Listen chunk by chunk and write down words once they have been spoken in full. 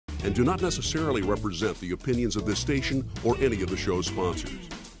and do not necessarily represent the opinions of this station or any of the show's sponsors.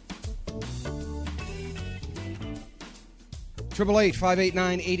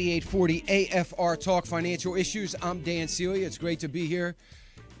 888-589-8840, AFR Talk Financial Issues. I'm Dan Celia. It's great to be here.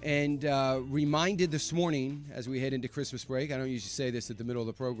 And reminded this morning, as we head into Christmas break, I don't usually say this at the middle of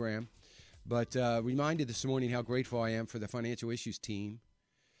the program, but reminded this morning how grateful I am for the Financial Issues team.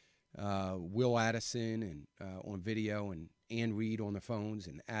 Will Addison and on video, and Ann Reed on the phones,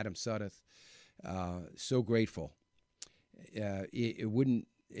 and Adam Suddeth. So grateful.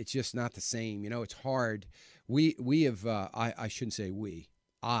 It's just not the same. You know, it's hard. We have, I shouldn't say we,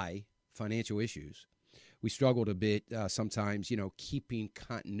 Financial Issues, we struggled a bit sometimes, keeping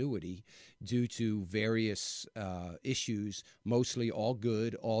continuity due to various issues, mostly all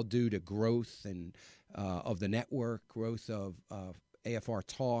good, all due to growth and of the network, growth of AFR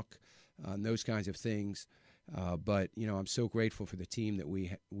Talk, and those kinds of things. But, I'm so grateful for the team that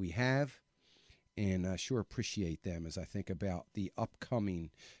we have, and I sure appreciate them as I think about the upcoming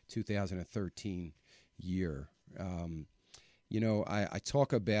 2013 year. I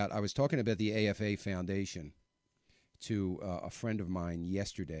was talking about the AFA Foundation to a friend of mine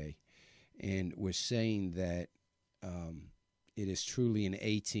yesterday, and was saying that it is truly an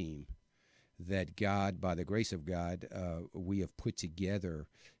A-team that God, by the grace of God, we have put together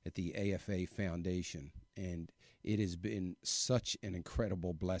at the AFA Foundation, and it has been such an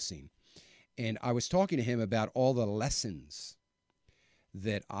incredible blessing. And I was talking to him about all the lessons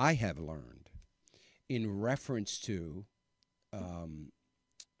that I have learned in reference to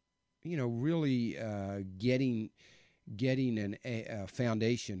really getting a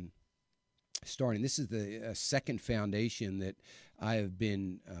foundation starting. This is the second foundation that I have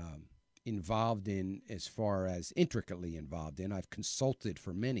been involved in, as far as intricately involved in. I've consulted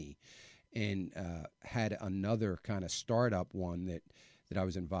for many, and had another kind of startup one that I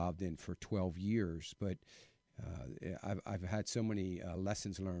was involved in for 12 years. But I've had so many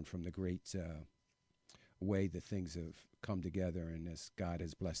lessons learned from the great way that things have come together, and as God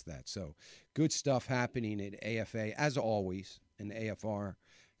has blessed that. So good stuff happening at AFA, as always, in AFR,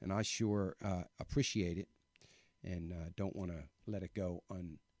 and I sure appreciate it, and don't want to let it go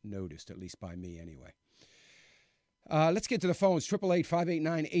unnoticed, at least by me anyway. Let's get to the phones,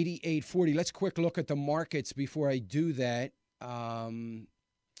 888-589-8840. Let's quick look at the markets before I do that.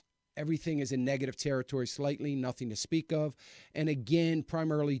 Everything is in negative territory slightly, nothing to speak of. And again,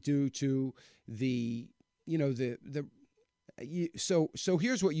 primarily due to so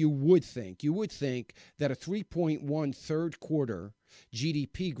here's what you would think. You would think that a 3.1 third quarter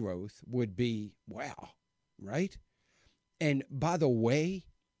GDP growth would be, wow, right? And by the way,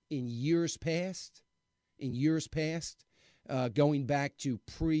 in years past, going back to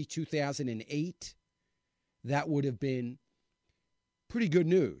pre-2008, that would have been pretty good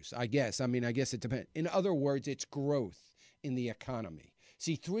news, I guess. I guess it depends. In other words, it's growth in the economy.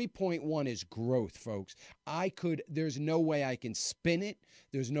 See, 3.1 is growth, folks. There's no way I can spin it.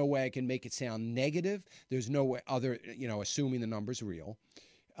 There's no way I can make it sound negative. There's no way assuming the number's real.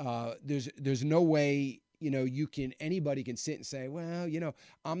 There's no way, anybody can sit and say, well,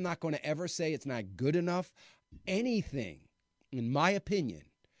 I'm not going to ever say it's not good enough. Anything, in my opinion,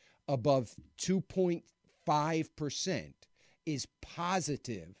 above 2.5% is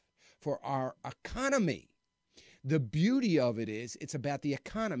positive for our economy. The beauty of it is it's about the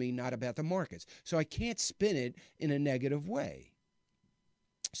economy, not about the markets. So I can't spin it in a negative way.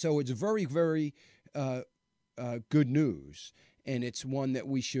 So it's very, very good news, and it's one that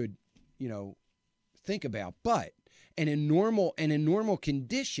we should, think about. And in normal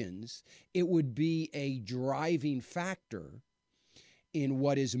conditions, it would be a driving factor in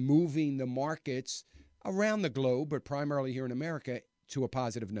what is moving the markets around the globe, but primarily here in America, to a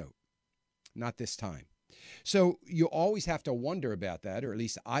positive note. Not this time. So you always have to wonder about that, or at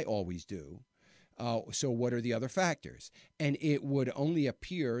least I always do. So what are the other factors? And it would only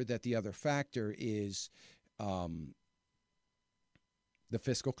appear that the other factor is the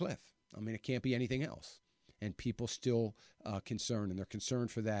fiscal cliff. It can't be anything else. And people still concerned, and their concern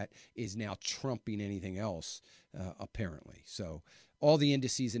for that is now trumping anything else, apparently. So all the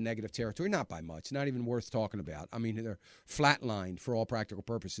indices in negative territory, not by much, not even worth talking about. They're flatlined for all practical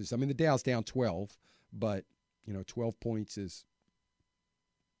purposes. The Dow's down 12, but 12 points is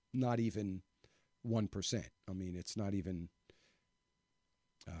not even 1%. It's not even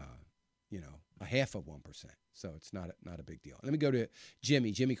a half of 1%. So it's not a big deal. Let me go to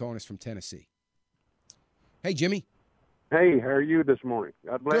Jimmy. Jimmy calling us from Tennessee. Hey, Jimmy. Hey, how are you this morning?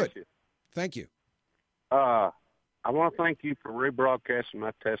 God bless Good. you. Thank you. I want to thank you for rebroadcasting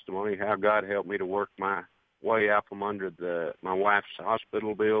my testimony, how God helped me to work my way out from under my wife's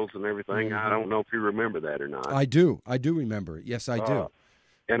hospital bills and everything. Mm-hmm. I don't know if you remember that or not. I do remember it. Yes, I do.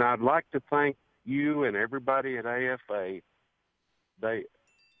 And I'd like to thank you and everybody at AFA.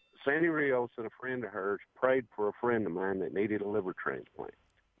 Sandy Rios and a friend of hers prayed for a friend of mine that needed a liver transplant.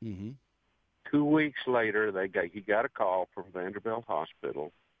 Mm-hmm. 2 weeks later, he got a call from Vanderbilt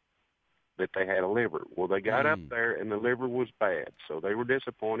Hospital that they had a liver. Well, they got up there, and the liver was bad, so they were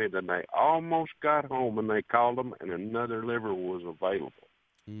disappointed, and they almost got home, and they called them, and another liver was available.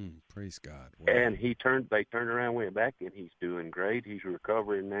 Praise God. Wow. And they turned around, went back, and he's doing great. He's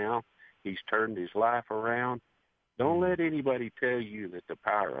recovering now. He's turned his life around. Don't let anybody tell you that the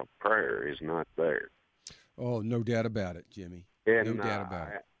power of prayer is not there. Oh, no doubt about it, Jimmy. And, no doubt about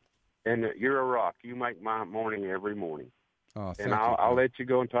it. And you're a rock. You make my morning every morning. Oh, and I'll let you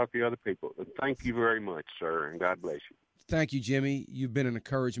go and talk to other people. But thank you very much, sir, and God bless you. Thank you, Jimmy. You've been an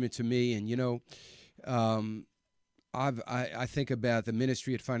encouragement to me, and I think about the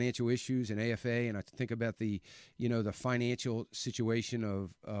ministry at Financial Issues and AFA, and I think about the financial situation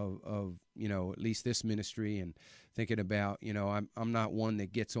of at least this ministry, and thinking about I'm not one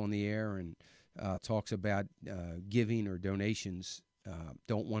that gets on the air and talks about giving or donations.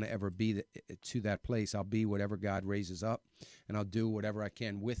 Don't want to ever be to that place. I'll be whatever God raises up, and I'll do whatever I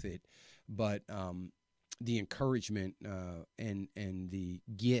can with it. But the encouragement and the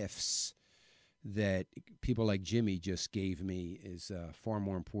gifts that people like Jimmy just gave me is far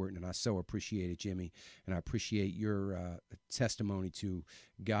more important, and I so appreciate it, Jimmy, and I appreciate your testimony to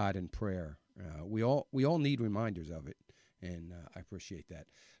God and prayer. We all need reminders of it, and I appreciate that.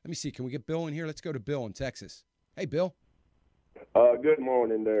 Let me see. Can we get Bill in here? Let's go to Bill in Texas. Hey, Bill. Good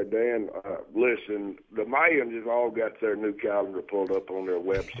morning there, Dan. Listen, the Mayans have all got their new calendar pulled up on their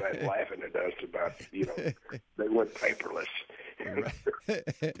website laughing at us about, they went paperless.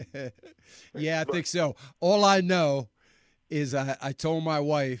 Yeah, I think so. All I know is I told my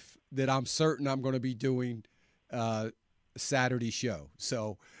wife that I'm certain I'm going to be doing Saturday show.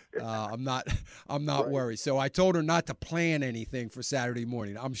 So I'm not right. Worried. So I told her not to plan anything for Saturday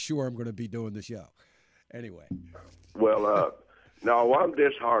morning. I'm sure I'm going to be doing the show. Anyway. Well, no, I'm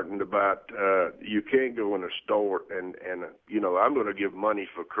disheartened about you can't go in a store and I'm going to give money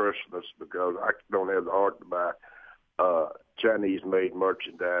for Christmas because I don't have the heart to buy Chinese-made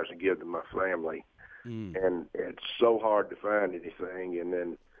merchandise and give to my family. And it's so hard to find anything. And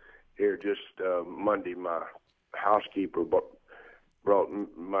then here just Monday, my housekeeper brought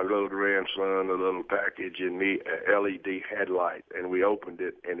my little grandson a little package and me a LED headlight, and we opened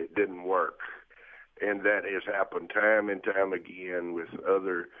it, and it didn't work. And that has happened time and time again with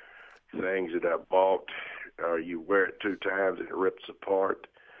other things that I bought. You wear it 2 times and it rips apart.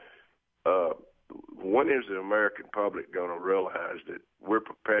 When is the American public going to realize that we're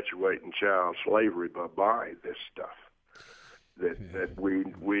perpetuating child slavery by buying this stuff? That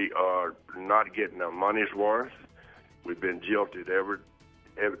we are not getting our money's worth. We've been jilted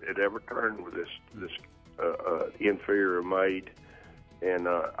at every turn with this inferior made, and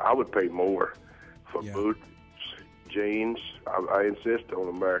I would pay more for boots, jeans. I insist on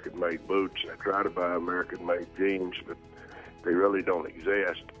American-made boots. I try to buy American-made jeans, but they really don't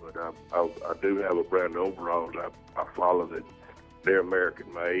exist. But I do have a brand of overalls. I follow that they're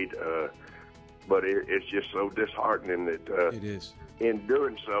American-made. But it's just so disheartening that it is. In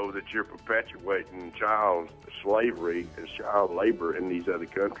doing so, that you're perpetuating child slavery and child labor in these other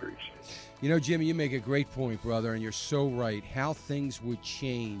countries. Jimmy, you make a great point, brother, and you're so right. How things would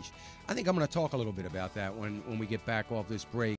change. I think I'm going to talk a little bit about that when we get back off this break.